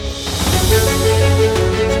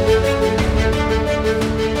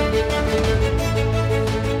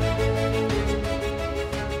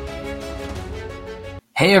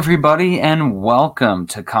Hey, everybody, and welcome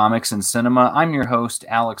to Comics and Cinema. I'm your host,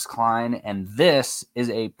 Alex Klein, and this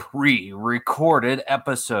is a pre-recorded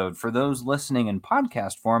episode. For those listening in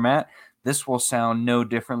podcast format, this will sound no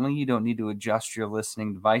differently. You don't need to adjust your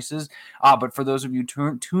listening devices. But for those of you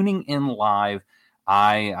tuning in live,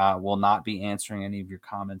 I will not be answering any of your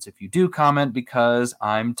comments if you do comment because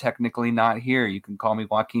I'm technically not here. You can call me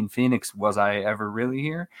Joaquin Phoenix. Was I ever really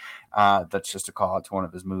here? That's just a call out to one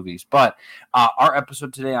of his movies. But our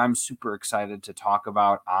episode today, I'm super excited to talk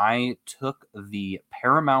about. I took the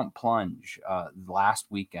Paramount plunge last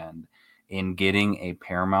weekend in getting a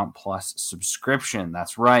Paramount Plus subscription.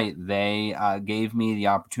 That's right. They gave me the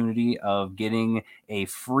opportunity of getting a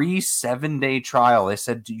free 7-day trial. They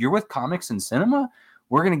said, you're with Comics and Cinema?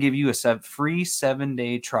 We're going to give you a free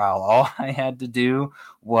 7-day trial. All I had to do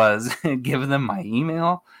was give them my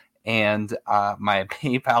email and my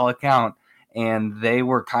PayPal account, and they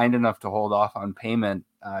were kind enough to hold off on payment,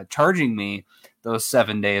 charging me those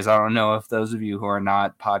 7 days. I don't know if those of you who are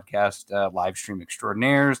not podcast live stream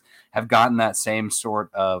extraordinaires have gotten that same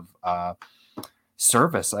sort of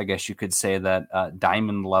service, I guess you could say, that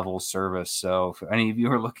diamond level service. So if any of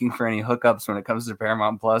you are looking for any hookups when it comes to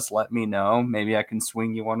Paramount Plus, let me know. Maybe I can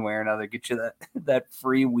swing you one way or another, get you that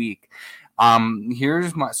free week. So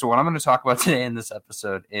what I'm going to talk about today in this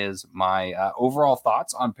episode is my overall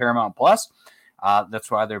thoughts on Paramount Plus. That's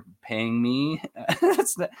why they're paying me.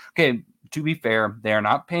 Okay, to be fair, they are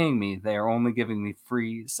not paying me. They are only giving me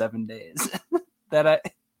free 7 days.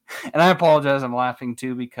 And I apologize. I'm laughing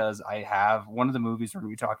too because I have one of the movies we're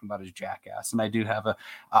going to be talking about is Jackass, and I do have a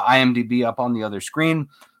IMDb up on the other screen.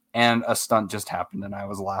 And a stunt just happened, and I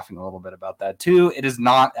was laughing a little bit about that too. It is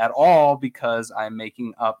not at all because I'm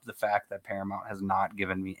making up the fact that Paramount has not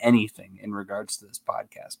given me anything in regards to this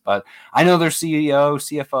podcast. But I know their CEO,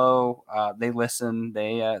 CFO, they listen,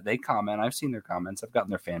 they comment. I've seen their comments. I've gotten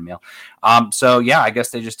their fan mail. So yeah, I guess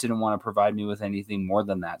they just didn't want to provide me with anything more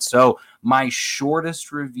than that. So my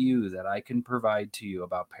shortest review that I can provide to you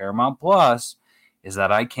about Paramount Plus is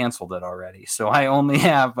that I canceled it already. So I only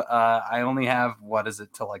have what is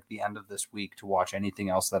it till like the end of this week to watch anything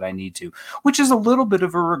else that I need to, which is a little bit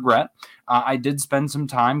of a regret. I did spend some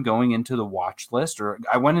time going into the watch list, or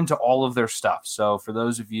I went into all of their stuff. So for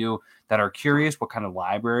those of you that are curious what kind of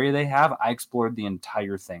library they have, I explored the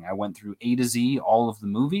entire thing. I went through A to Z, all of the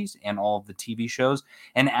movies and all of the TV shows,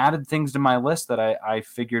 and added things to my list that I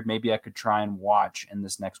figured maybe I could try and watch in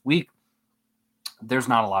this next week. There's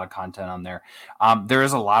not a lot of content on there. There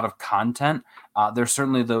is a lot of content. There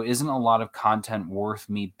certainly, though, isn't a lot of content worth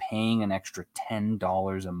me paying an extra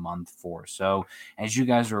 $10 a month for. So as you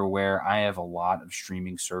guys are aware, I have a lot of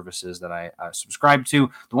streaming services that I subscribe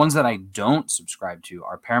to. The ones that I don't subscribe to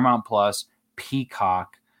are Paramount Plus,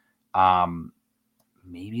 Peacock,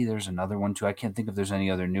 maybe there's another one too. I can't think if there's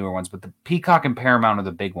any other newer ones, but the Peacock and Paramount are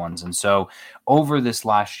the big ones. And so over this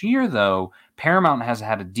last year, though, Paramount has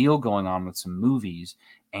had a deal going on with some movies,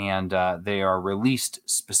 and they are released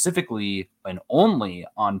specifically and only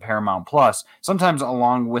on Paramount Plus, sometimes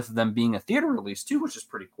along with them being a theater release too, which is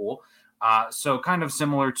pretty cool. So kind of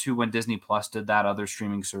similar to when Disney Plus did that, other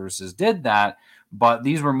streaming services did that, but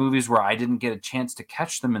these were movies where I didn't get a chance to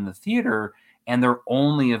catch them in the theater, and they're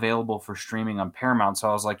only available for streaming on Paramount. So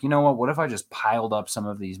I was like, you know what if I just piled up some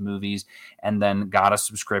of these movies and then got a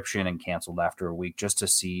subscription and canceled after a week just to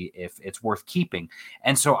see if it's worth keeping?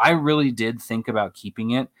 And so I really did think about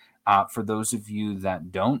keeping it. For those of you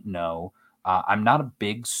that don't know, I'm not a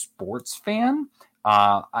big sports fan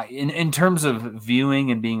in terms of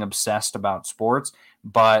viewing and being obsessed about sports.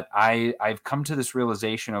 But I've come to this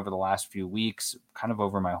realization over the last few weeks, kind of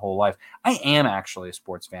over my whole life. I am actually a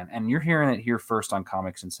sports fan, and you're hearing it here first on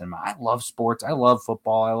Comics and Cinema. I love sports. I love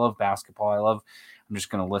football. I love basketball. I'm just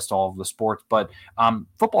going to list all of the sports, but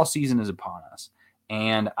football season is upon us.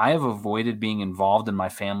 And I have avoided being involved in my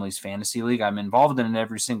family's fantasy league. I'm involved in it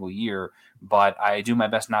every single year, but I do my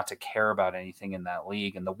best not to care about anything in that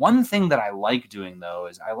league. And the one thing that I like doing, though,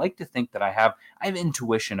 is I like to think that I have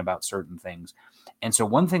intuition about certain things. And so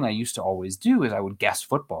one thing I used to always do is I would guess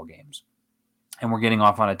football games. And we're getting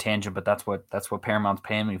off on a tangent, but that's what Paramount's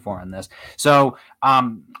paying me for on this. So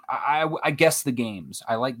I guess the games.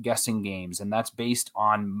 I like guessing games, and that's based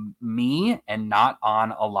on me and not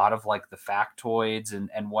on a lot of like the factoids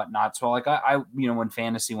and whatnot. So like I when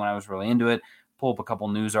fantasy, when I was really into it, pull up a couple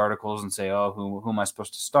news articles and say, oh, who am I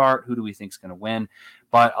supposed to start? Who do we think is going to win?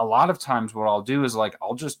 But a lot of times what I'll do is like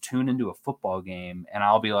I'll just tune into a football game and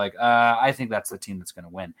I'll be like, I think that's the team that's going to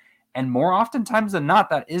win. And more oftentimes than not,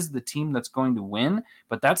 that is the team that's going to win.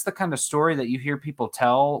 But that's the kind of story that you hear people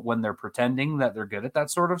tell when they're pretending that they're good at that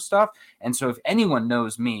sort of stuff. And so if anyone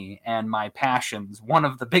knows me and my passions, one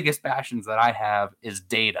of the biggest passions that I have is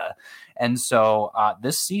data. And so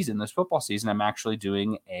this football season, I'm actually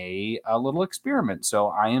doing a little experiment. So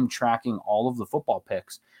I am tracking all of the football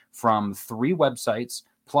picks from 3 websites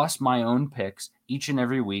plus my own picks each and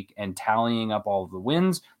every week and tallying up all of the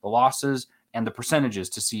wins, the losses, and the percentages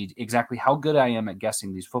to see exactly how good I am at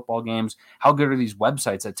guessing these football games. How good are these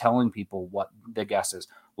websites at telling people what the guess is?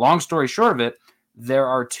 Long story short of it, there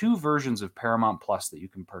are 2 versions of Paramount Plus that you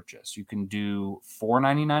can purchase. You can do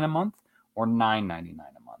 $4.99 a month or $9.99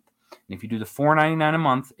 a month. And if you do the $4.99 a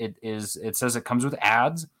month, it says it comes with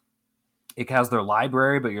ads. It has their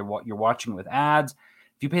library, but you're watching it with ads.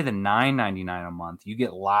 If you pay the $9.99 a month, you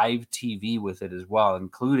get live TV with it as well,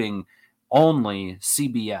 including only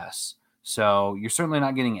CBS. So you're certainly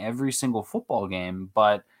not getting every single football game,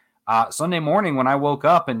 but Sunday morning when I woke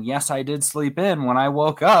up, and yes, I did sleep in. When I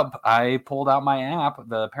woke up, I pulled out my app,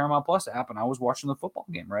 the Paramount Plus app, and I was watching the football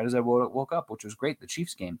game right as I woke up, which was great, the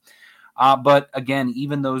Chiefs game. But again,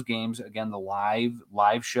 even those games, the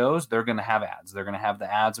live shows, they're going to have ads. They're going to have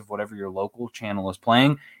the ads of whatever your local channel is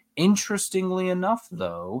playing. Interestingly enough,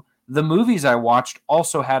 though, the movies I watched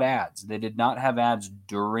also had ads. They did not have ads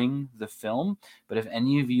during the film, but if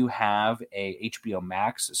any of you have a HBO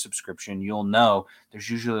Max subscription, you'll know there's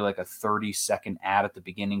usually like a 30-second ad at the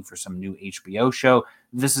beginning for some new HBO show.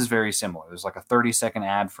 This is very similar. There's like a 30-second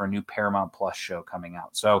ad for a new Paramount Plus show coming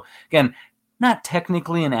out. So again, not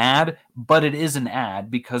technically an ad, but it is an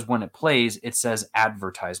ad because when it plays, it says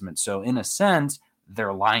advertisement. So in a sense,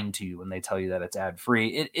 they're lying to you when they tell you that it's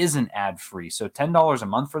ad-free. It isn't ad-free. So $10 a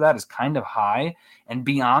month for that is kind of high. And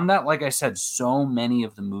beyond that, like I said, so many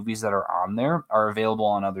of the movies that are on there are available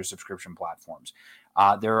on other subscription platforms.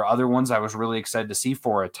 There are other ones I was really excited to see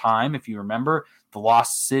for a time. If you remember, The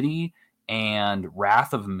Lost City and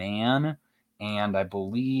Wrath of Man, and I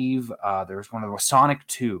believe there's one of the Sonic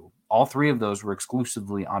 2. All 3 of those were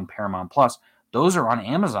exclusively on Paramount Plus. Those are on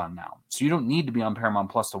Amazon now. So you don't need to be on Paramount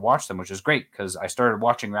Plus to watch them, which is great because I started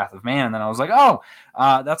watching Wrath of Man and then I was like,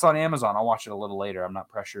 that's on Amazon. I'll watch it a little later. I'm not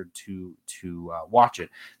pressured to watch it.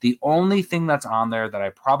 The only thing that's on there that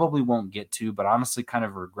I probably won't get to, but honestly kind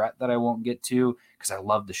of regret that I won't get to because I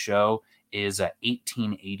love the show, is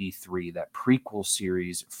 1883, that prequel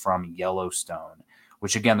series from Yellowstone.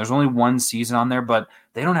 Which, again, there's only 1 season on there, but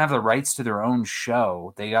they don't have the rights to their own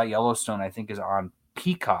show. They got Yellowstone, I think, is on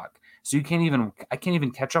Peacock. So I can't even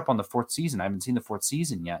catch up on the 4th season. I haven't seen the 4th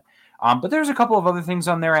season yet. But there's a couple of other things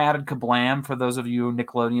on there. I added Kablam for those of you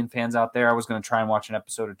Nickelodeon fans out there. I was going to try and watch an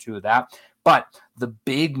episode or 2 of that. But the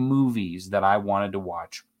big movies that I wanted to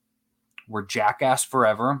watch were Jackass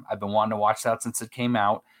Forever. I've been wanting to watch that since it came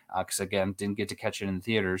out because, again, didn't get to catch it in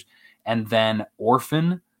theaters. And then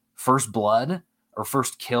Orphan, First Blood, or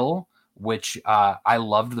First Kill, which I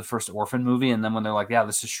loved the first Orphan movie. And then when they're like, yeah,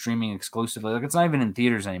 this is streaming exclusively, like it's not even in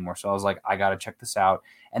theaters anymore. So I was like, I got to check this out.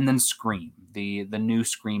 And then Scream, the new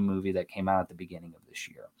Scream movie that came out at the beginning of this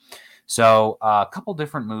year. So a couple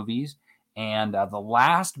different movies. And the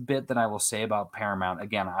last bit that I will say about Paramount,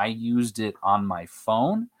 again, I used it on my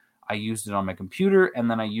phone, I used it on my computer,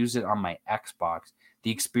 and then I used it on my Xbox.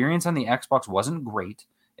 The experience on the Xbox wasn't great.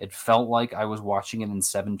 It felt like I was watching it in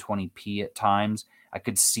 720p at times. I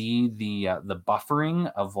could see the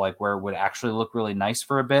buffering of like where it would actually look really nice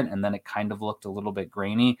for a bit, and then it kind of looked a little bit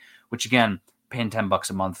grainy, which again, paying $10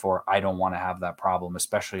 a month for, I don't want to have that problem,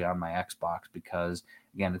 especially on my Xbox, because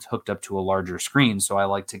again, it's hooked up to a larger screen, so I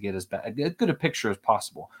like to get as good a picture as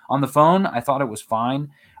possible. On the phone, I thought it was fine.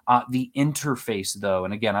 The interface, though,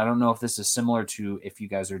 and again, I don't know if this is similar to if you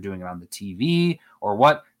guys are doing it on the TV or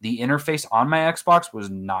what, the interface on my Xbox was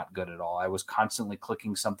not good at all. I was constantly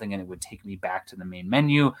clicking something and it would take me back to the main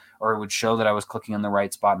menu, or it would show that I was clicking on the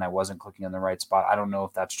right spot and I wasn't clicking on the right spot. I don't know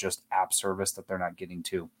if that's just app service that they're not getting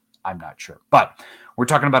to. I'm not sure. But we're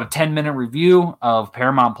talking about a 10-minute review of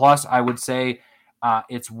Paramount Plus. I would say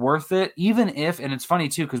it's worth it, even if, and it's funny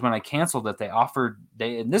too, because when I canceled it,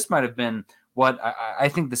 and this might have been what I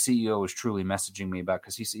think the CEO was truly messaging me about,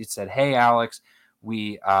 because he said, hey, Alex,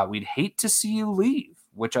 we'd hate to see you leave,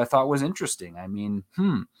 which I thought was interesting. I mean,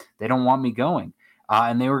 they don't want me going.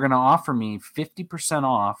 And they were going to offer me 50%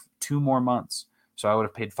 off 2 more months. So I would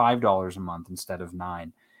have paid $5 a month instead of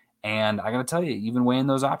 $9. And I got to tell you, even weighing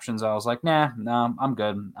those options, I was like, no, I'm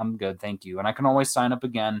good. I'm good. Thank you. And I can always sign up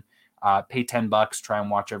again, pay $10, try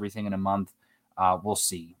and watch everything in a month. We'll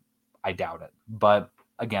see. I doubt it. But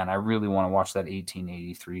again, I really want to watch that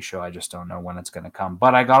 1883 show. I just don't know when it's going to come.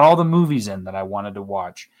 But I got all the movies in that I wanted to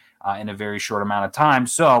watch in a very short amount of time.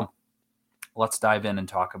 So Let's dive in and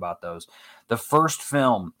talk about those. The first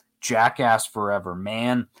film, Jackass Forever.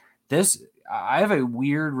 Man, I have a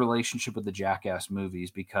weird relationship with the Jackass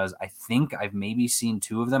movies because I think I've maybe seen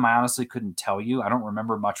two of them. I honestly couldn't tell you. I don't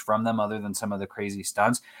remember much from them other than some of the crazy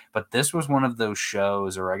stunts. But this was one of those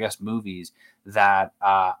shows, or I guess movies, that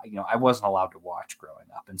I wasn't allowed to watch growing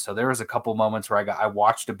up. And so there was a couple moments where I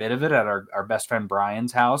watched a bit of it at our best friend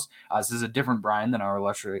Brian's house. This is a different Brian than our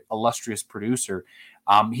illustrious producer.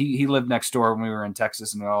 He lived next door when we were in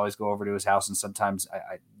Texas, and we'd always go over to his house. And sometimes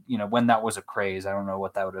when that was a craze, I don't know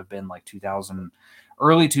what that would have been, like 2000,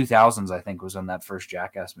 early 2000s, I think was when that first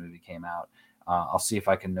Jackass movie came out. I'll see if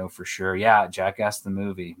I can know for sure. Yeah, Jackass the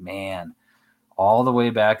movie, man, all the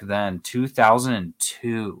way back then,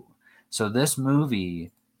 2002. So this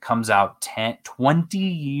movie comes out 20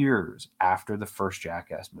 years after the first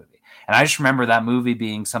Jackass movie. And I just remember that movie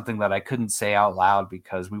being something that I couldn't say out loud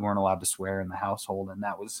because we weren't allowed to swear in the household. And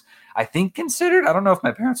that was, I think, considered, I don't know if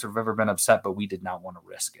my parents have ever been upset, but we did not want to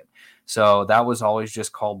risk it. So that was always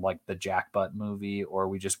just called like the Jackbutt movie, or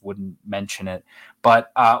we just wouldn't mention it.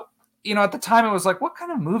 But, at the time it was like, what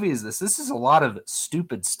kind of movie is this? This is a lot of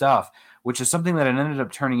stupid stuff, which is something that it ended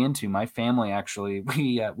up turning into. My family, actually,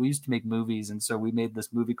 we used to make movies. And so we made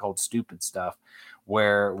this movie called Stupid Stuff,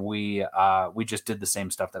 where we just did the same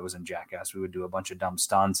stuff that was in Jackass. We would do a bunch of dumb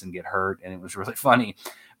stunts and get hurt, and it was really funny.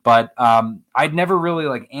 But I'd never really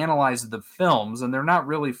like analyzed the films, and they're not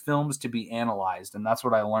really films to be analyzed. And that's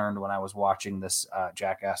what I learned when I was watching this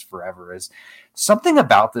Jackass Forever, is something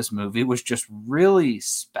about this movie was just really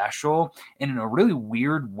special and in a really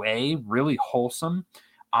weird way, really wholesome.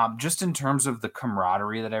 Just in terms of the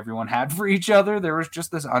camaraderie that everyone had for each other, there was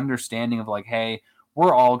just this understanding of like, hey,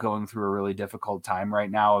 we're all going through a really difficult time right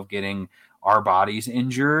now of getting our bodies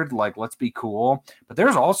injured. Like, let's be cool. But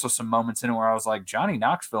there's also some moments in it where I was like, Johnny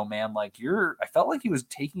Knoxville, man, like I felt like he was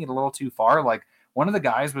taking it a little too far. Like one of the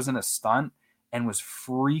guys was in a stunt and was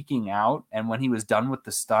freaking out. And when he was done with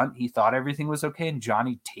the stunt, he thought everything was okay. And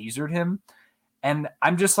Johnny tasered him. And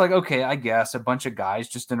I'm just like, okay, I guess a bunch of guys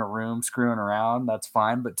just in a room screwing around, that's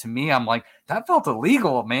fine. But to me, I'm like, that felt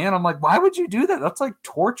illegal, man. I'm like, why would you do that? That's like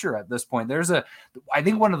torture at this point. I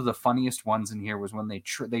think one of the funniest ones in here was when they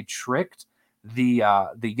tricked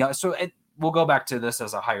we'll go back to this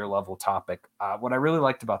as a higher level topic. What I really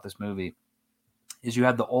liked about this movie is you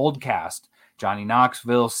had the old cast, Johnny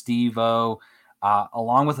Knoxville, Steve-O,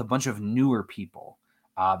 along with a bunch of newer people.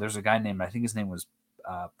 There's a guy named, I think his name was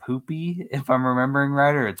Poopy, if I'm remembering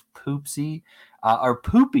right, or it's Poopsy, or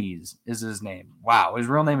Poopies is his name. Wow, his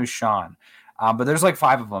real name is Sean. But there's like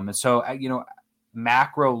 5 of them. And so,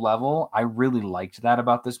 macro level, I really liked that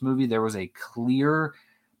about this movie. There was a clear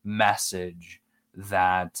message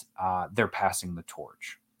that they're passing the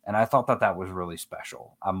torch. And I thought that was really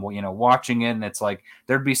special. Watching it, and it's like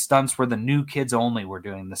there'd be stunts where the new kids only were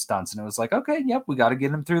doing the stunts. And it was like, okay, yep, we got to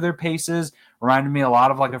get them through their paces. Reminded me a lot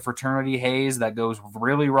of like a fraternity haze that goes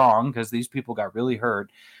really wrong because these people got really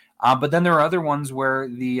hurt. But then there are other ones where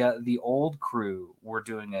the old crew were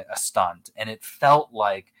doing a stunt, and it felt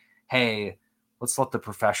like, hey, let's let the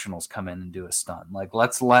professionals come in and do a stunt. Like,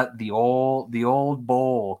 let's let the old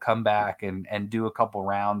bull come back and do a couple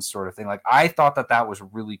rounds sort of thing. Like, I thought that was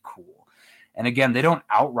really cool. And again, they don't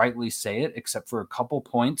outrightly say it except for a couple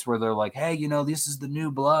points where they're like, hey, this is the new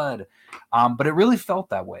blood. But it really felt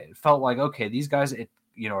that way. It felt like, okay, these guys,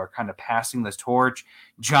 are kind of passing this torch.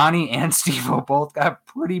 Johnny and Steve-O both got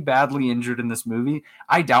pretty badly injured in this movie.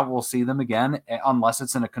 I doubt we'll see them again unless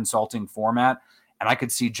it's in a consulting format. And I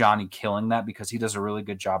could see Johnny killing that because he does a really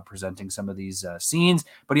good job presenting some of these scenes.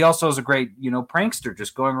 But he also is a great, prankster,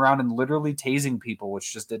 just going around and literally tasing people,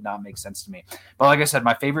 which just did not make sense to me. But like I said,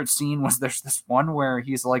 my favorite scene was there's this one where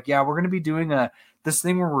he's like, yeah, we're going to be doing this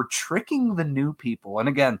thing where we're tricking the new people. And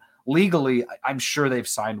again, legally, I'm sure they've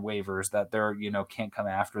signed waivers that they're, can't come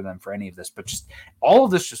after them for any of this. But just all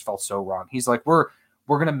of this just felt so wrong. He's like, we're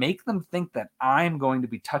going to make them think that I'm going to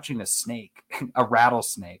be touching a snake, a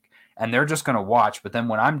rattlesnake. And they're just going to watch. But then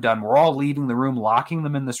when I'm done, we're all leaving the room, locking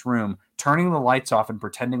them in this room, turning the lights off and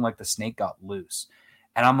pretending like the snake got loose.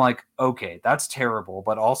 And I'm like, okay, that's terrible.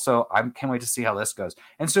 But also, I can't wait to see how this goes.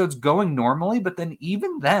 And so it's going normally. But then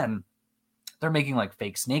even then, they're making like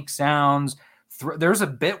fake snake sounds. There's a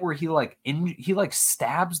bit where he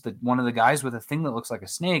stabs one of the guys with a thing that looks like a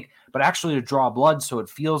snake, but actually to draw blood so it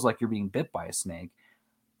feels like you're being bit by a snake.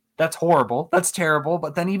 That's horrible. That's terrible.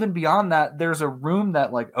 But then even beyond that, there's a room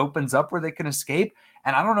that like opens up where they can escape.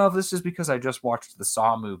 And I don't know if this is because I just watched the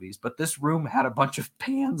Saw movies, but this room had a bunch of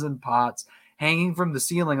pans and pots hanging from the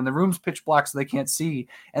ceiling, and the room's pitch black so they can't see.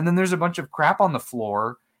 And then there's a bunch of crap on the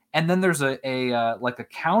floor. And then there's a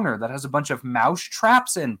counter that has a bunch of mouse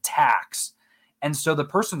traps and tacks. And so the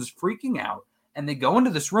person's freaking out, and they go into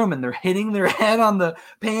this room and they're hitting their head on the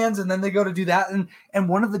pans, and then they go to do that. And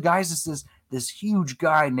one of the guys is this huge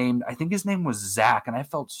guy named, I think his name was Zach, and I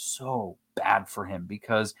felt so bad for him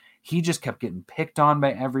because he just kept getting picked on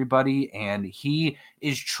by everybody, and he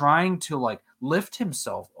is trying to like lift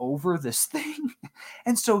himself over this thing.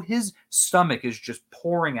 And so his stomach is just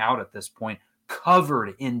pouring out at this point,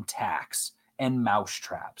 covered in tacks and mouse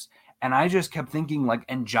traps. And I just kept thinking like,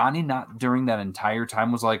 and Johnny not during that entire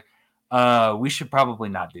time was like, we should probably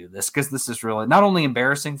not do this because this is really not only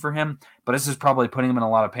embarrassing for him, but this is probably putting him in a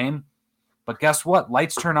lot of pain. But guess what?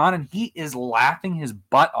 Lights turn on and he is laughing his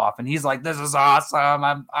butt off. And he's like, this is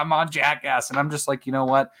awesome. I'm on Jackass. And I'm just like, you know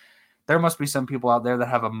what? There must be some people out there that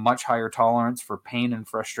have a much higher tolerance for pain and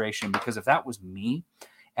frustration, because if that was me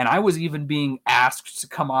and I was even being asked to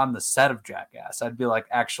come on the set of Jackass, I'd be like,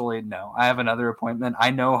 actually, no, I have another appointment. I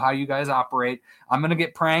know how you guys operate. I'm going to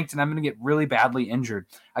get pranked and I'm going to get really badly injured.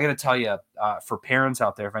 I got to tell you, for parents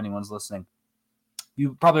out there, if anyone's listening,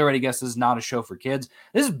 you probably already guessed this is not a show for kids.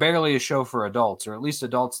 This is barely a show for adults, or at least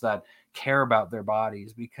adults that care about their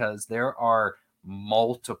bodies, because there are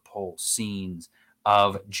multiple scenes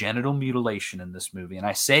of genital mutilation in this movie. And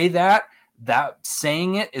I say that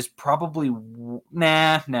saying it is probably,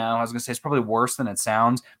 I was going to say it's probably worse than it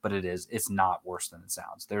sounds, but it is. It's not worse than it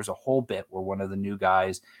sounds. There's a whole bit where one of the new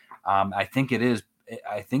guys, I think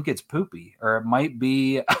it's Poopy, or it might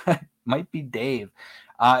be, might be Dave,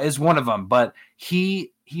 is one of them, but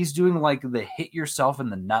he's doing like the hit yourself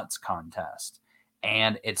in the nuts contest.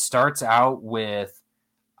 And it starts out with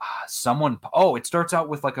it starts out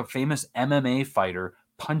with like a famous MMA fighter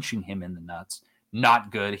punching him in the nuts.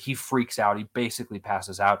 Not good. He freaks out. He basically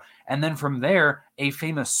passes out. And then from there, a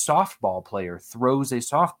famous softball player throws a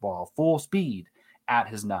softball full speed at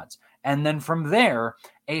his nuts. And then from there,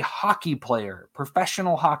 a hockey player,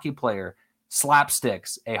 professional hockey player,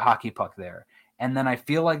 slapsticks a hockey puck there. And then I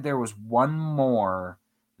feel like there was one more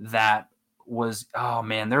that was,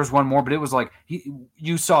 there's one more, but it was like,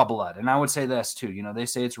 you saw blood. And I would say this too, they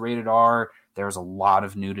say it's rated R. There's a lot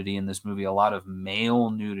of nudity in this movie, a lot of male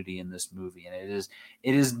nudity in this movie. And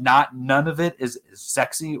it is not, none of it is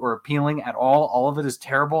sexy or appealing at all. All of it is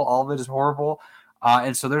terrible. All of it is horrible.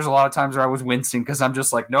 And so there's a lot of times where I was wincing because I'm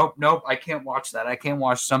just like, nope, I can't watch that. I can't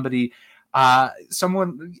watch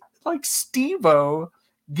someone like Steve-O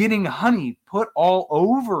getting honey put all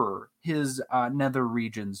over his nether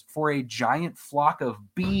regions for a giant flock of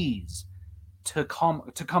bees to come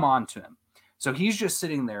on to him. So he's just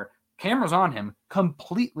sitting there, cameras on him,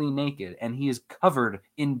 completely naked, and he is covered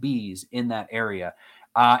in bees in that area.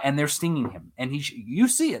 And they're stinging him. And you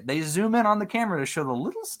see it. They zoom in on the camera to show the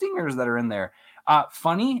little stingers that are in there.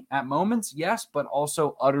 Funny at moments, yes, but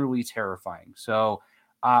also utterly terrifying. So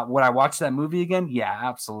would I watch that movie again? Yeah,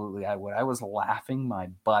 absolutely I would. I was laughing my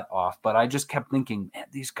butt off, but I just kept thinking, man,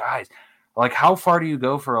 these guys, like, how far do you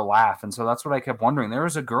go for a laugh? And so that's what I kept wondering.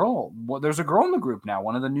 There's a girl in the group now.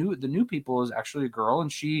 One of the new people is actually a girl,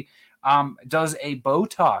 and she does a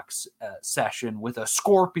Botox session with a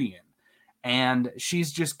scorpion, and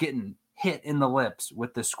she's just getting hit in the lips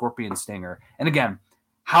with this scorpion stinger. And again,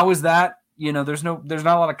 how is that? There's not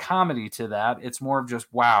a lot of comedy to that. It's more of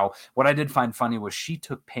just, wow. What I did find funny was she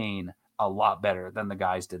took pain a lot better than the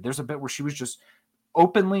guys did. There's a bit where she was just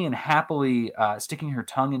openly and happily sticking her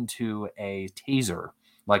tongue into a taser,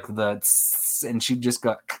 like and she just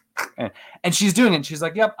got, and she's doing it. She's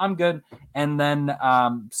like, yep, I'm good. And then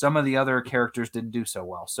some of the other characters didn't do so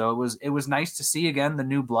well. So it was nice to see again the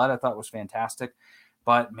new blood. I thought was fantastic.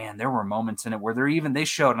 But man, there were moments in it where they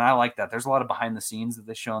showed, and I like that. There's a lot of behind the scenes that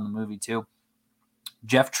they show in the movie too.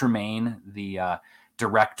 Jeff Tremaine, the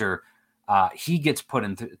director, he gets put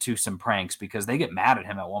into some pranks because they get mad at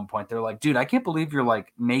him at one point. They're like, dude, I can't believe you're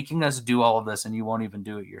like making us do all of this and you won't even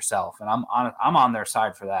do it yourself. And I'm on their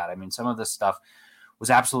side for that. I mean, some of this stuff was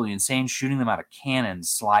absolutely insane, shooting them out of cannons,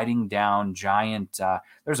 sliding down giant.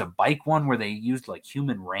 There's a bike one where they used like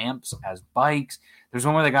human ramps as bikes. There's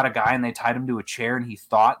one where they got a guy and they tied him to a chair, and he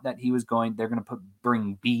thought that they're going to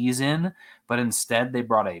bring bees in, but instead they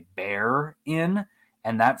brought a bear in,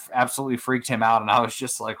 and that absolutely freaked him out. And I was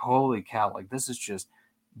just like, holy cow, like this is just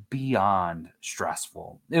beyond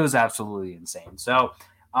stressful. It was absolutely insane. So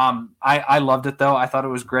I loved it though. I thought it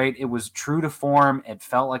was great. It was true to form. It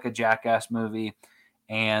felt like a Jackass movie.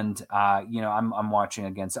 And, I'm watching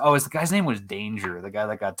against, the guy's name was Danger. The guy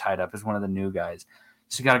that got tied up is one of the new guys.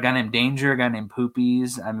 So you got a guy named Danger, a guy named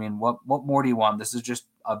Poopies. I mean, what more do you want? This is just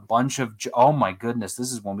a bunch of, oh my goodness,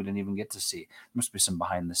 this is one we didn't even get to see. There must be some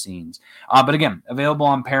behind the scenes. But again, available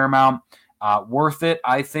on Paramount. Worth it,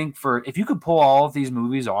 I think, for if you could pull all of these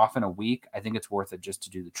movies off in a week, I think it's worth it just to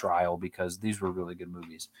do the trial because these were really good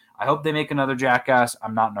movies. I hope they make another Jackass.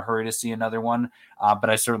 I'm not in a hurry to see another one, but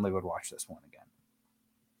I certainly would watch this one again.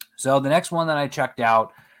 So the next one that I checked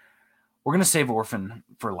out, we're going to save Orphan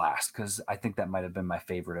for last because I think that might have been my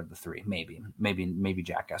favorite of the three. Maybe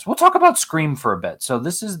Jackass. We'll talk about Scream for a bit. So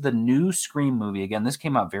this is the new Scream movie. Again, this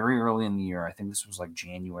came out very early in the year. I think this was like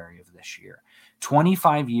January of this year.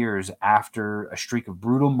 25 years after a streak of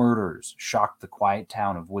brutal murders shocked the quiet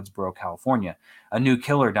town of Woodsboro, California, a new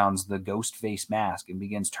killer dons the ghost face mask and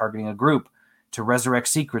begins targeting a group to resurrect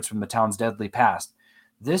secrets from the town's deadly past.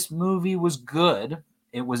 This movie was good.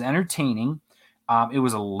 It was entertaining. It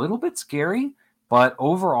was a little bit scary, but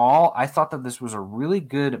overall, I thought that this was a really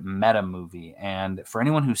good meta movie. And for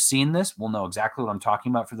anyone who's seen this, will know exactly what I'm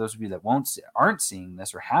talking about. For those of you that aren't seeing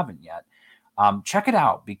this or haven't yet, check it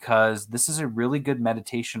out because this is a really good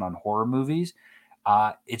meditation on horror movies.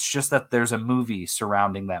 It's just that there's a movie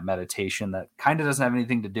surrounding that meditation that kind of doesn't have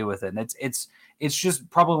anything to do with it, and it's just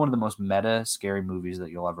probably one of the most meta scary movies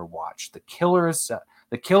that you'll ever watch. The killer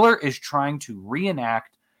is trying to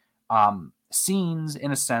reenact scenes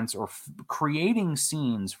in a sense, or creating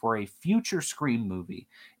scenes for a future Scream movie.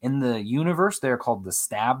 In the universe, they're called the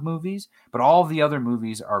Stab movies, but all of the other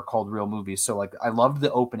movies are called real movies. So like, I loved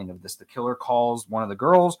the opening of this. The killer calls one of the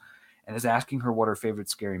girls and is asking her what her favorite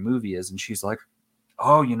scary movie is. And she's like,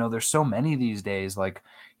 oh, there's so many these days. Like,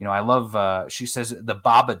 I love, she says the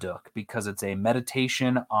Babadook because it's a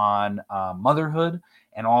meditation on motherhood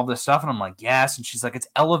and all this stuff. And I'm like, yes. And she's like, it's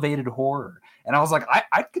elevated horror. And I was like,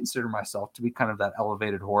 I'd consider myself to be kind of that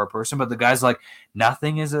elevated horror person. But the guy's like,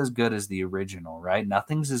 nothing is as good as the original, right?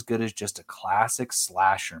 Nothing's as good as just a classic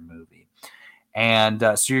slasher movie. And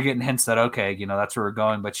so you're getting hints that, okay, that's where we're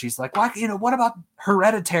going. But she's like, what about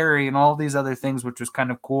Hereditary and all these other things, which was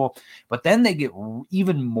kind of cool. But then they get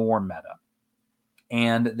even more meta.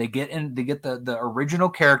 And they get the original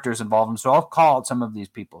characters involved. And so I'll call out some of these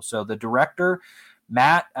people. So the director,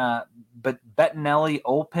 Matt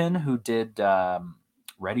Bettinelli-Olpin, who did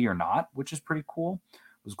Ready or Not, which is pretty cool.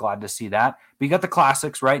 Was glad to see that. But you got the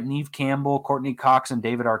classics, right? Neve Campbell, Courtney Cox, and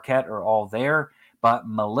David Arquette are all there. But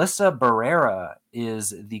Melissa Barrera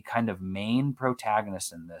is the kind of main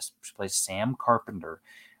protagonist in this. She plays Sam Carpenter.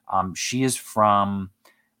 She is from,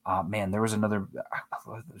 there was another,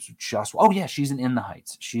 she's in the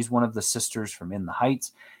Heights. She's one of the sisters from In the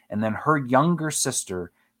Heights. And then her younger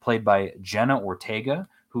sister, played by Jenna Ortega,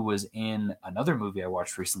 who was in another movie I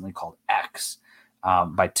watched recently called X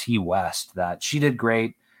by T. West, that she did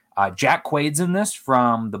great. Jack Quaid's in this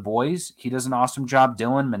from The Boys. He does an awesome job.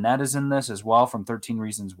 Dylan Minnette is in this as well from 13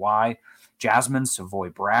 Reasons Why. Jasmine Savoy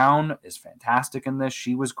Brown is fantastic in this.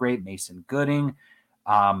 She was great. Mason Gooding.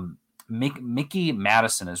 Mickey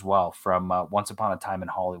Madison as well from Once Upon a Time in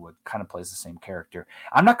Hollywood kind of plays the same character.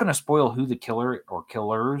 I'm not going to spoil who the killer or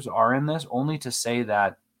killers are in this, only to say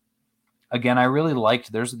that, again, I really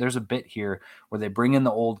liked, there's a bit here where they bring in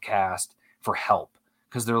the old cast for help.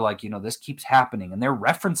 Because they're like, this keeps happening. And they're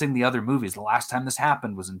referencing the other movies. The last time this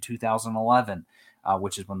happened was in 2011,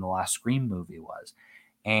 which is when the last Scream movie was.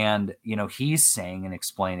 And, he's saying and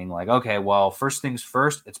explaining like, okay, well, first things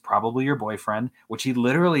first, it's probably your boyfriend, which he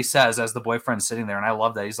literally says as the boyfriend's sitting there. And I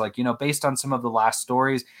love that. He's like, based on some of the last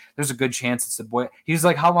stories, there's a good chance it's the boy. He's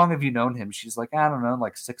like, how long have you known him? She's like, I don't know,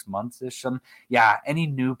 like 6 months-ish. Yeah, any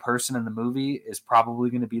new person in the movie is probably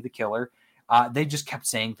going to be the killer. They just kept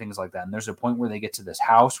saying things like that. And there's a point where they get to this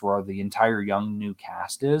house where the entire young new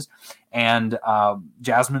cast is. And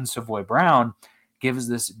Jasmine Savoy Brown gives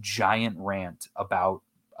this giant rant about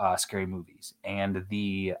scary movies and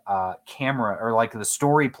the camera or like the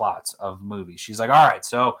story plots of movies. She's like, all right,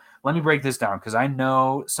 so let me break this down because I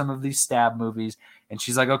know some of these Stab movies. And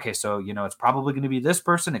she's like, okay, so, it's probably going to be this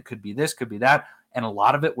person. It could be this, could be that. And a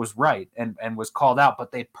lot of it was right and was called out.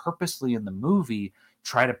 But they purposely in the movie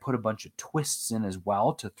try to put a bunch of twists in as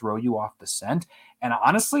well to throw you off the scent. And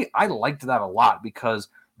honestly, I liked that a lot because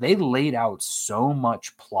they laid out so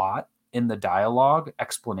much plot in the dialogue,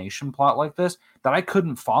 explanation plot like this, that I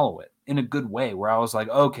couldn't follow it in a good way, where I was like,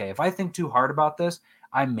 okay, if I think too hard about this,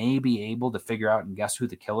 I may be able to figure out and guess who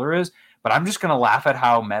the killer is, but I'm just going to laugh at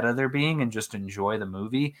how meta they're being and just enjoy the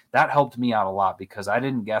movie. That helped me out a lot because I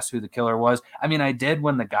didn't guess who the killer was. I mean, I did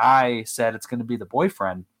when the guy said it's going to be the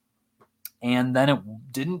boyfriend, and then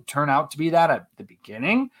it didn't turn out to be that at the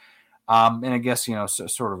beginning. And I guess,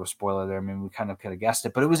 sort of a spoiler there. I mean, we kind of could have guessed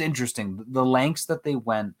it, but it was interesting. The lengths that they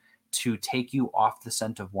went to take you off the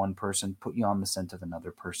scent of one person, put you on the scent of another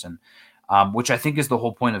person. which I think is the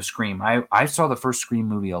whole point of Scream. I saw the first Scream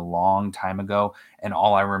movie a long time ago, and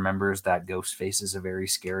all I remember is that Ghostface is a very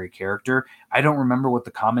scary character. I don't remember what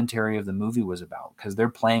the commentary of the movie was about, because they're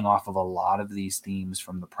playing off of a lot of these themes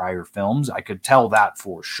from the prior films. I could tell that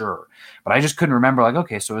for sure, but I just couldn't remember, like,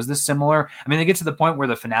 okay, so is this similar? I mean, they get to the point where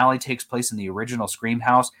the finale takes place in the original Scream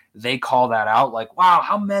house. They call that out, like, wow,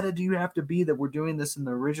 how meta do you have to be that we're doing this in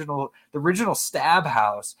the original Stab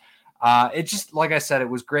house? It just, like I said, it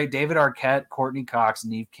was great. David Arquette, Courtney Cox,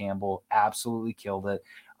 Neve Campbell absolutely killed it.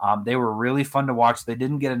 They were really fun to watch. They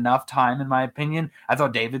didn't get enough time, in my opinion. I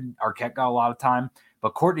thought David Arquette got a lot of time,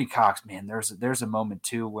 but Courtney Cox, man, there's a moment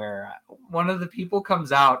too where one of the people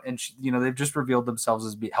comes out and they've just revealed themselves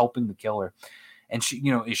as helping the killer, and she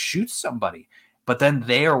shoots somebody, but then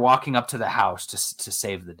they are walking up to the house to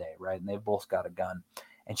save the day, right? And they've both got a gun.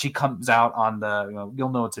 And she comes out on the, you'll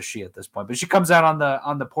know it's a she at this point, but she comes out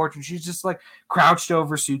on the porch, and she's just like crouched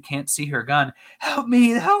over so you can't see her gun. Help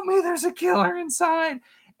me, there's a killer inside.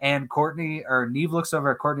 And Neve looks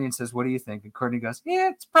over at Courtney and says, what do you think? And Courtney goes, yeah,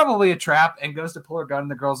 it's probably a trap, and goes to pull her gun.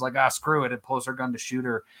 And the girl's like, screw it, and pulls her gun to shoot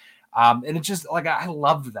her. And it's just like, I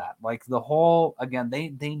loved that. Like the whole, again,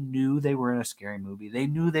 they knew they were in a scary movie. They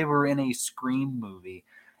knew they were in a Scream movie.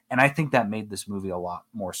 And I think that made this movie a lot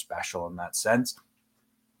more special in that sense.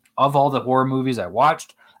 Of all the horror movies I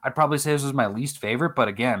watched, I'd probably say this was my least favorite. But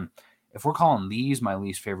again, if we're calling these my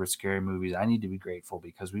least favorite scary movies, I need to be grateful,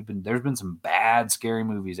 because there's been some bad scary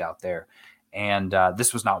movies out there, and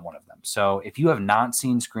this was not one of them. So if you have not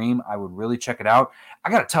seen Scream, I would really check it out.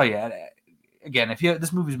 I got to tell you, again,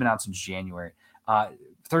 this movie's been out since January.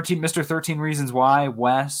 13 Reasons Why,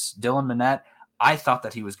 Wes, Dylan Minnette, I thought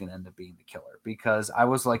that he was going to end up being the killer, because I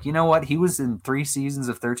was like, you know what? He was in 3 seasons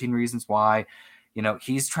of 13 Reasons Why.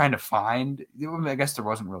 He's trying to find, I guess there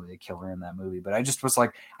wasn't really a killer in that movie, but I just was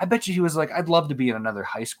like, I bet you he was like, I'd love to be in another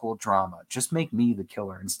high school drama. Just make me the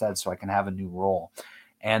killer instead so I can have a new role.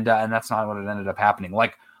 And that's not what it ended up happening.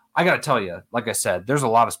 Like, I got to tell you, like I said, there's a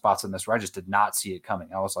lot of spots in this where I just did not see it coming.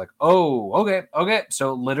 I was like, oh, okay.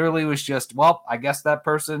 So literally it was just, well, I guess that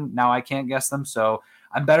person, now I can't guess them. So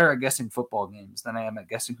I'm better at guessing football games than I am at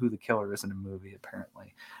guessing who the killer is in a movie,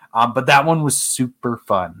 apparently. But that one was super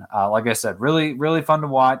fun. Like I said, really, really fun to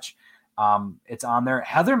watch. It's on there.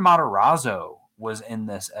 Heather Matarazzo was in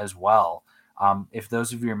this as well. If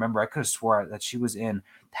those of you remember, I could have swore that she was in.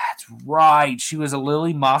 That's right. She was a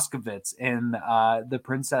Lily Moskovitz in The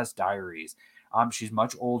Princess Diaries. She's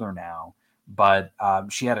much older now, but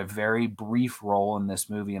she had a very brief role in this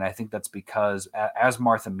movie. And I think that's because, as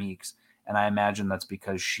Martha Meeks, and I imagine that's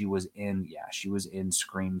because she was in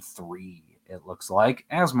Scream 3, it looks like,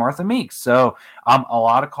 as Martha Meeks. So a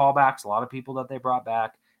lot of callbacks, a lot of people that they brought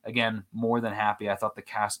back. Again, more than happy. I thought the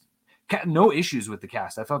cast, no issues with the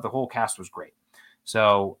cast. I thought the whole cast was great.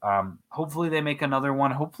 So hopefully they make another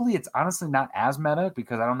one. Hopefully it's honestly not as meta,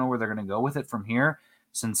 because I don't know where they're going to go with it from here,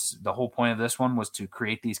 since the whole point of this one was to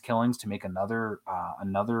create these killings to make another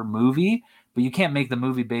movie. But you can't make the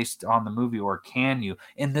movie based on the movie, or can you?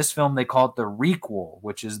 In this film, they call it the requel,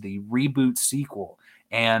 which is the reboot sequel.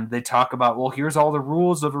 And they talk about, well, here's all the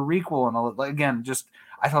rules of a requel. And all, again, just,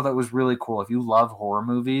 I thought that was really cool. If you love horror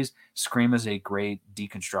movies, Scream is a great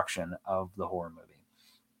deconstruction of the horror movie.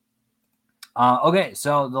 Okay,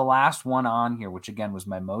 so the last one on here, which again was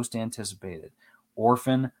my most anticipated,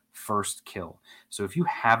 Orphan First Kill. So if you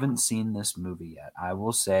haven't seen this movie yet, I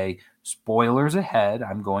will say, spoilers ahead.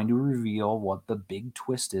 I'm going to reveal what the big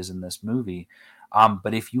twist is in this movie.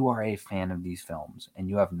 But if you are a fan of these films and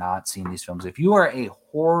you have not seen these films, if you are a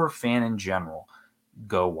horror fan in general,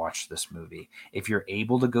 go watch this movie. If you're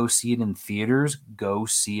able to go see it in theaters, go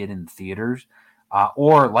see it in theaters.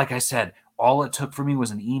 Or, like I said, all it took for me was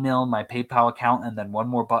an email in my PayPal account and then one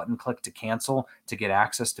more button click to cancel to get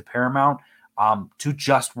access to Paramount, to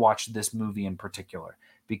just watch this movie in particular,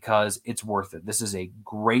 because it's worth it. This is a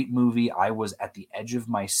great movie. I was at the edge of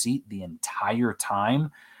my seat the entire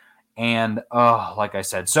time. And like I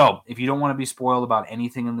said, so if you don't want to be spoiled about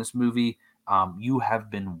anything in this movie, you have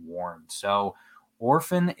been warned. So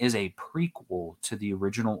Orphan is a prequel to the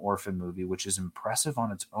original Orphan movie, which is impressive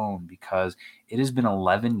on its own, because it has been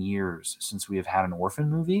 11 years since we have had an Orphan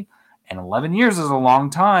movie. And 11 years is a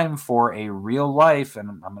long time for a real life.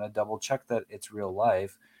 And I'm going to double check that it's real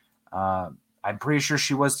life. I'm pretty sure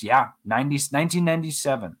she was,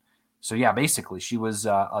 1997. So yeah, basically she was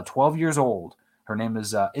 12 years old. Her name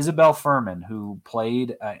is Isabelle Fuhrman, who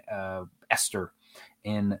played Esther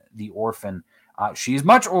in The Orphan. She's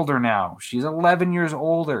much older now. She's 11 years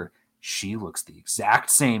older. She looks the exact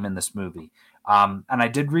same in this movie. And I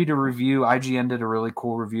did read a review. IGN did a really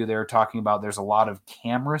cool review there talking about there's a lot of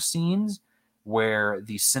camera scenes where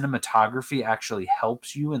the cinematography actually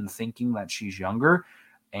helps you in thinking that she's younger.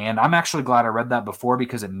 And I'm actually glad I read that before,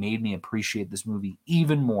 because it made me appreciate this movie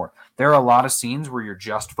even more. There are a lot of scenes where you're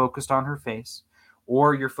just focused on her face,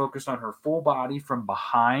 or you're focused on her full body from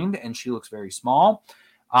behind and she looks very small.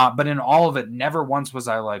 But in all of it, never once was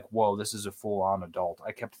I like, whoa, this is a full-on adult.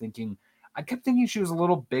 I kept thinking she was a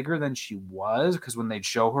little bigger than she was, because when they'd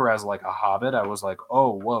show her as like a hobbit, I was like,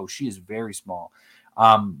 oh, whoa, she is very small.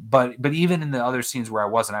 But even in the other scenes where I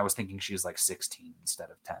was thinking she was like 16 instead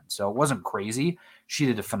of 10. So it wasn't crazy. She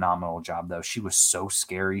did a phenomenal job, though. She was so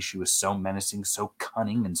scary. She was so menacing, so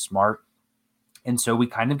cunning and smart. And so we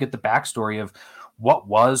kind of get the backstory of what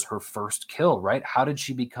was her first kill, right? How did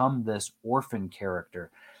she become this orphan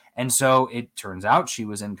character? And so it turns out she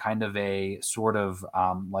was in kind of a sort of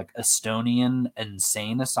like Estonian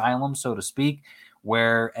insane asylum, so to speak,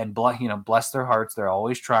 where, and bless their hearts, they're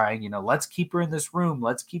always trying, let's keep her in this room.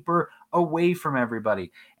 Let's keep her away from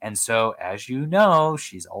everybody. And so, as you know,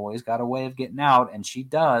 she's always got a way of getting out, and she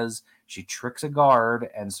does. She tricks a guard,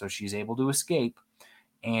 and so she's able to escape.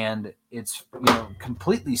 And it's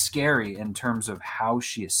completely scary in terms of how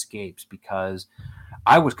she escapes, because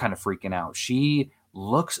I was kind of freaking out. She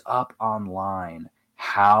looks up online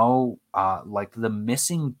how like the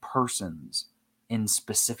missing persons in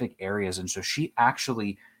specific areas, and so she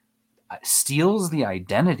actually steals the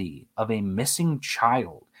identity of a missing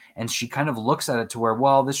child, and she kind of looks at it to where,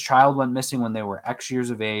 well, this child went missing when they were X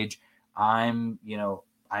years of age. I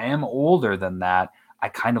am older than that. I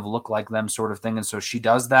kind of look like them, sort of thing. And so she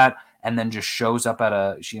does that, and then just shows up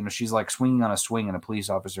at she's like swinging on a swing, and a police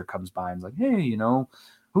officer comes by and is like, hey,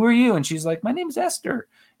 who are you? And she's like, my name's Esther.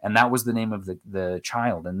 And that was the name of the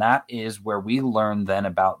child. And that is where we learn then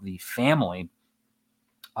about the family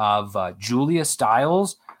of Julia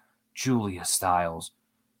Stiles.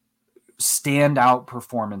 Standout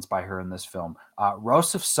performance by her in this film.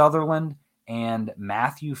 Rossif Sutherland and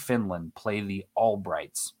Matthew Finland play the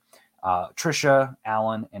Albrights. Trisha,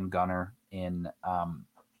 Alan, and Gunnar in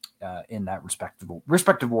that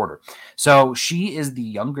respective order. So she is the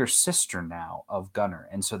younger sister now of Gunnar,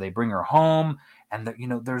 and so they bring her home, and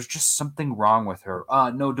there's just something wrong with her.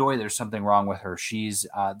 No, Doy, there's something wrong with her. She's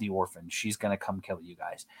the orphan. She's gonna come kill you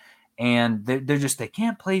guys. And they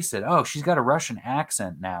can't place it. Oh, she's got a Russian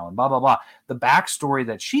accent now, and blah, blah, blah. The backstory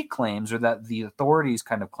that she claims, or that the authorities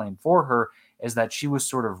kind of claim for her, is that she was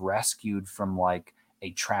sort of rescued from like a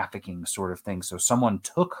trafficking sort of thing. So someone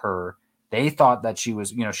took her. They thought that she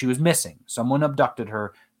was missing. Someone abducted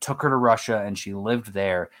her, took her to Russia, and she lived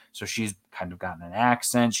there. So she's kind of gotten an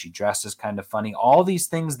accent. She dresses kind of funny. All these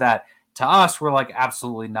things that to us were like,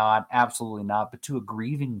 absolutely not. But to a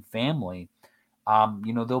grieving family,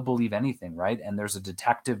 they'll believe anything, right? And there's a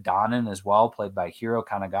detective, Donan, as well, played by Hiro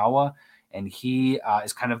Kanagawa. And he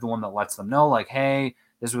is kind of the one that lets them know, like, hey,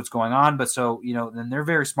 this is what's going on. But so, then they're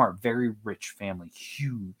very smart, very rich family,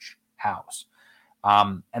 huge house.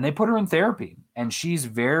 And they put her in therapy, and she's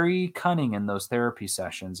very cunning in those therapy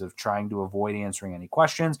sessions of trying to avoid answering any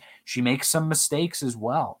questions. She makes some mistakes as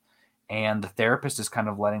well. And the therapist is kind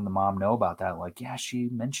of letting the mom know about that. Like, yeah, she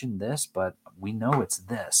mentioned this, but we know it's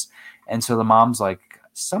this. And so the mom's like,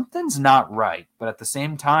 something's not right. But at the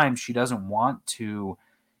same time, she doesn't want to,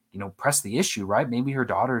 press the issue, right? Maybe her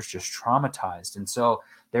daughter is just traumatized. And so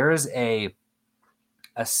there is a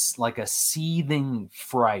seething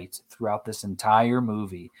fright throughout this entire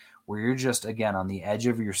movie, where you're just, again, on the edge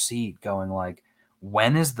of your seat going like,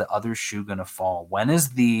 when is the other shoe going to fall? When is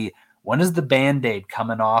the Band-Aid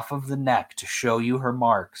coming off of the neck to show you her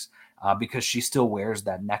marks? Because she still wears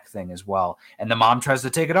that neck thing as well. And the mom tries to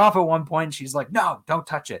take it off at one point. And she's like, no, don't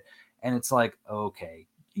touch it. And it's like, okay,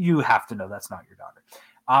 you have to know that's not your daughter.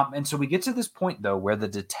 And so we get to this point, though, where the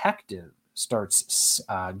detective starts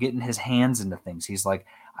getting his hands into things. He's like,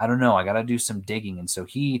 I don't know, I got to do some digging. And so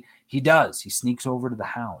he does. He sneaks over to the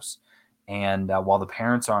house. And while the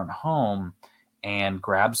parents aren't home, and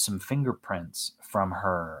grabs some fingerprints from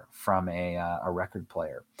a record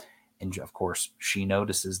player. And of course, she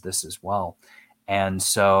notices this as well. And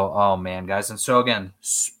so, oh man, guys. And so again,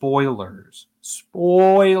 spoilers.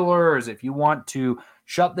 If you want to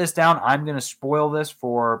shut this down, I'm going to spoil this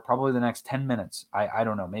for probably the next 10 minutes. I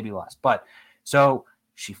don't know, maybe less. But so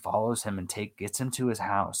she follows him and gets into his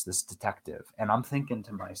house, this detective. And I'm thinking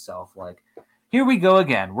to myself, like, here we go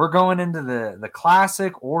again. We're going into the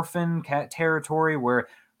classic orphan cat territory, where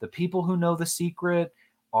the people who know the secret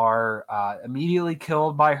are immediately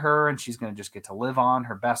killed by her, and she's going to just get to live on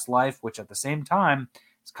her best life, which at the same time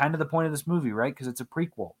is kind of the point of this movie, right? Because it's a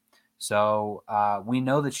prequel. So we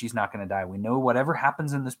know that she's not going to die. We know whatever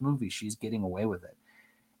happens in this movie, she's getting away with it.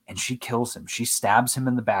 and she kills him. She stabs him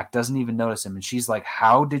in the back, doesn't even notice him. And she's like,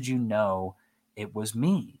 how did you know it was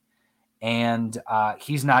me? And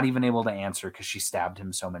he's not even able to answer because she stabbed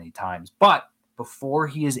him so many times. But before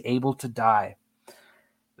he is able to die,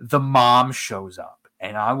 the mom shows up.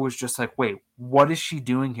 And I was just like, wait, what is she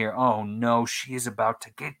doing here? Oh, no, she is about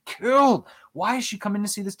to get killed. Why is she coming to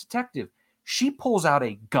see this detective? She pulls out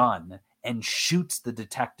a gun and shoots the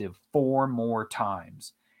detective 4 more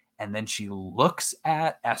times. And then she looks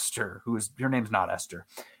at Esther, her name's not Esther.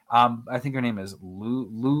 I think her name is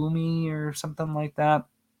Lumi or something like that.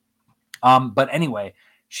 But anyway,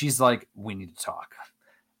 she's like, we need to talk.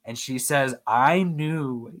 And she says, I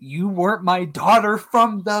knew you weren't my daughter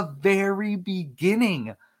from the very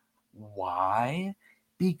beginning. Why?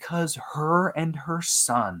 Because her and her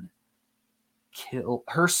son killed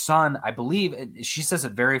her son. I believe she says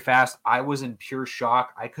it very fast. I was in pure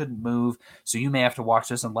shock. I couldn't move. So you may have to watch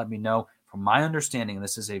this and let me know. From my understanding,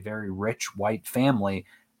 this is a very rich white family.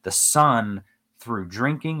 The son, through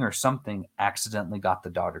drinking or something, accidentally got the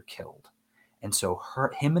daughter killed. And so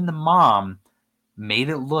him and the mom made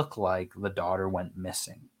it look like the daughter went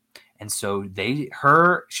missing. And so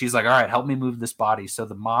she's like, all right, help me move this body. So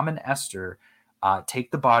the mom and Esther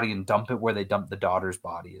take the body and dump it where they dumped the daughter's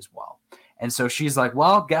body as well. And so she's like,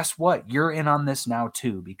 well, guess what? You're in on this now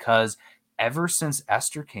too, because ever since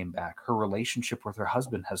Esther came back, her relationship with her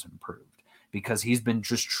husband has improved because he's been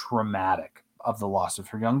just traumatic of the loss of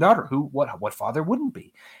her young daughter. What father wouldn't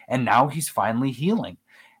be? And now he's finally healing.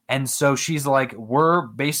 And so she's like, we're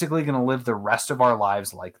basically going to live the rest of our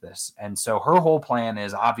lives like this. And so her whole plan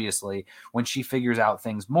is, obviously, when she figures out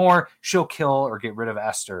things more, she'll kill or get rid of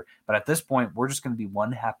Esther. But at this point, we're just going to be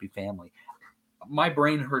one happy family. My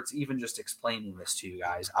brain hurts even just explaining this to you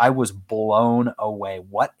guys. I was blown away.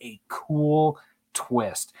 What a cool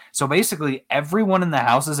twist. So basically, everyone in the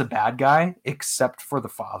house is a bad guy except for the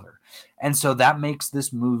father. And so that makes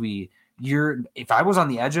this movie... if I was on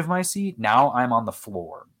the edge of my seat, now I'm on the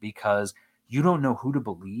floor because you don't know who to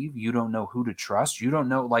believe. You don't know who to trust. You don't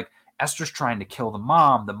know, like, Esther's trying to kill the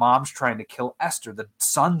mom. The mom's trying to kill Esther. The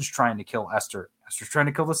son's trying to kill Esther. Esther's trying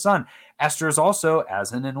to kill the son. Esther is also,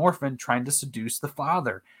 as an orphan, trying to seduce the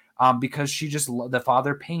father because the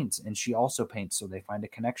father paints and she also paints. So they find a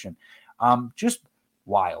connection. Just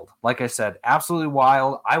wild. Like I said, absolutely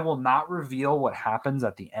wild. I will not reveal what happens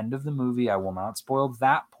at the end of the movie. I will not spoil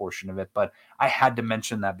that portion of it, but I had to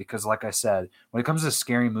mention that because, like I said, when it comes to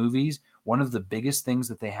scary movies, one of the biggest things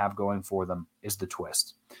that they have going for them is the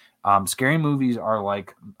twist. Scary movies are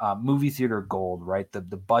like movie theater gold, right? The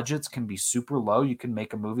budgets can be super low. You can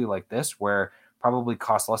make a movie like this where probably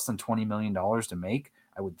costs less than $20 million to make,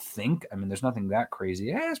 I would think. I mean, there's nothing that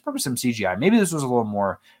crazy. It's probably some CGI. Maybe this was a little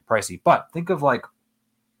more pricey, but think of like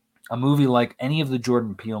a movie like any of the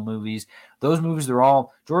Jordan Peele movies. Those movies,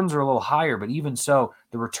 Jordans are a little higher, but even so,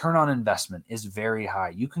 the return on investment is very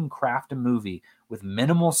high. You can craft a movie with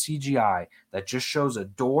minimal CGI that just shows a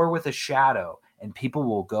door with a shadow, and people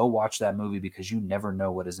will go watch that movie because you never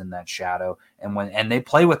know what is in that shadow. And they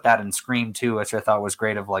play with that in Scream too, which I thought was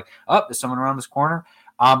great, of like, oh, is someone around this corner?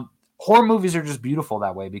 Horror movies are just beautiful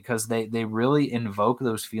that way because they really invoke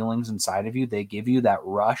those feelings inside of you. They give you that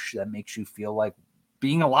rush that makes you feel like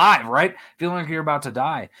being alive, right? Feeling like you're about to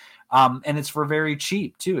die. And it's for very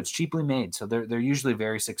cheap too. It's cheaply made. So they're usually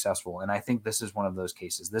very successful. And I think this is one of those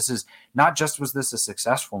cases. This is not just, was this a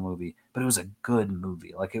successful movie, but it was a good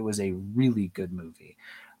movie. Like, it was a really good movie.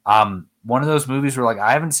 One of those movies where, like,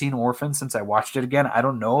 I haven't seen Orphan since I watched it again. I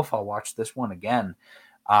don't know if I'll watch this one again.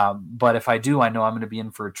 But if I do, I know I'm going to be in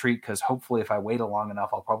for a treat because hopefully if I wait long enough,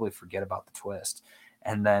 I'll probably forget about the twist.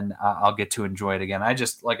 And then I'll get to enjoy it again.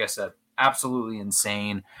 Like I said, absolutely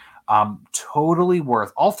insane. Totally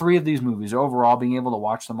worth all 3 of these movies overall, being able to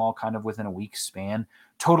watch them all kind of within a week's span.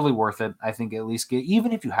 Totally worth it. I think at least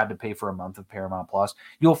even if you had to pay for a month of Paramount Plus,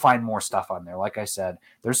 you'll find more stuff on there. Like I said,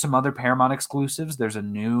 there's some other Paramount exclusives. There's a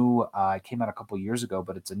new, it came out a couple years ago,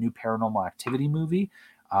 but it's a new Paranormal Activity movie.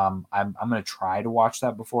 I'm going to try to watch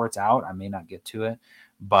that before it's out. I may not get to it,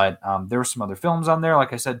 but there were some other films on there.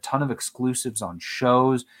 Like I said, ton of exclusives on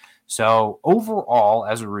shows. So overall,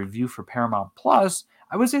 as a review for Paramount Plus,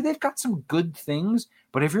 I would say they've got some good things,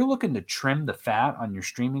 but if you're looking to trim the fat on your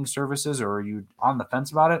streaming services, or are you on the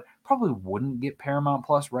fence about it, probably wouldn't get Paramount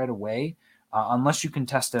Plus right away unless you can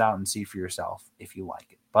test it out and see for yourself if you like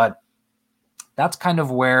it. But that's kind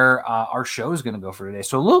of where our show is going to go for today.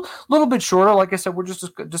 So a little bit shorter. Like I said, we're just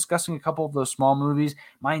discussing a couple of those small movies.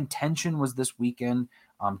 My intention was this weekend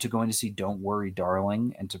to go in to see Don't Worry,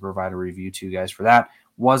 Darling, and to provide a review to you guys for that.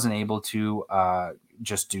 Wasn't able to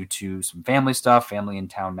just due to some family stuff, family in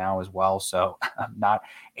town now as well. So I'm not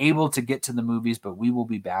able to get to the movies, but we will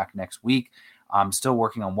be back next week. I'm still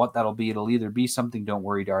working on what that'll be. It'll either be something Don't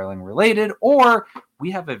Worry Darling related, or we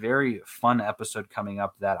have a very fun episode coming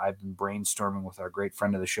up that I've been brainstorming with our great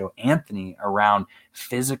friend of the show, Anthony, around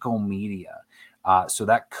physical media. So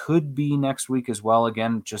that could be next week as well.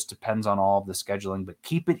 Again, just depends on all of the scheduling, but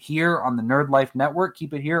keep it here on the Nerd Life Network.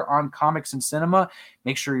 Keep it here on Comics and Cinema.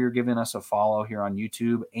 Make sure you're giving us a follow here on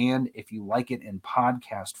YouTube. And if you like it in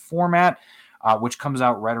podcast format, which comes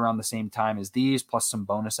out right around the same time as these, plus some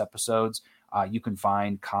bonus episodes, you can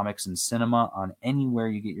find Comics and Cinema on anywhere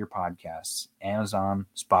you get your podcasts: Amazon,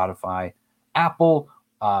 Spotify, Apple,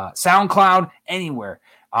 SoundCloud, anywhere.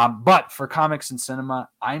 But for Comics and Cinema,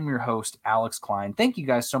 I'm your host, Alex Klein. Thank you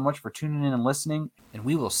guys so much for tuning in and listening, and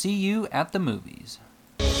we will see you at the movies.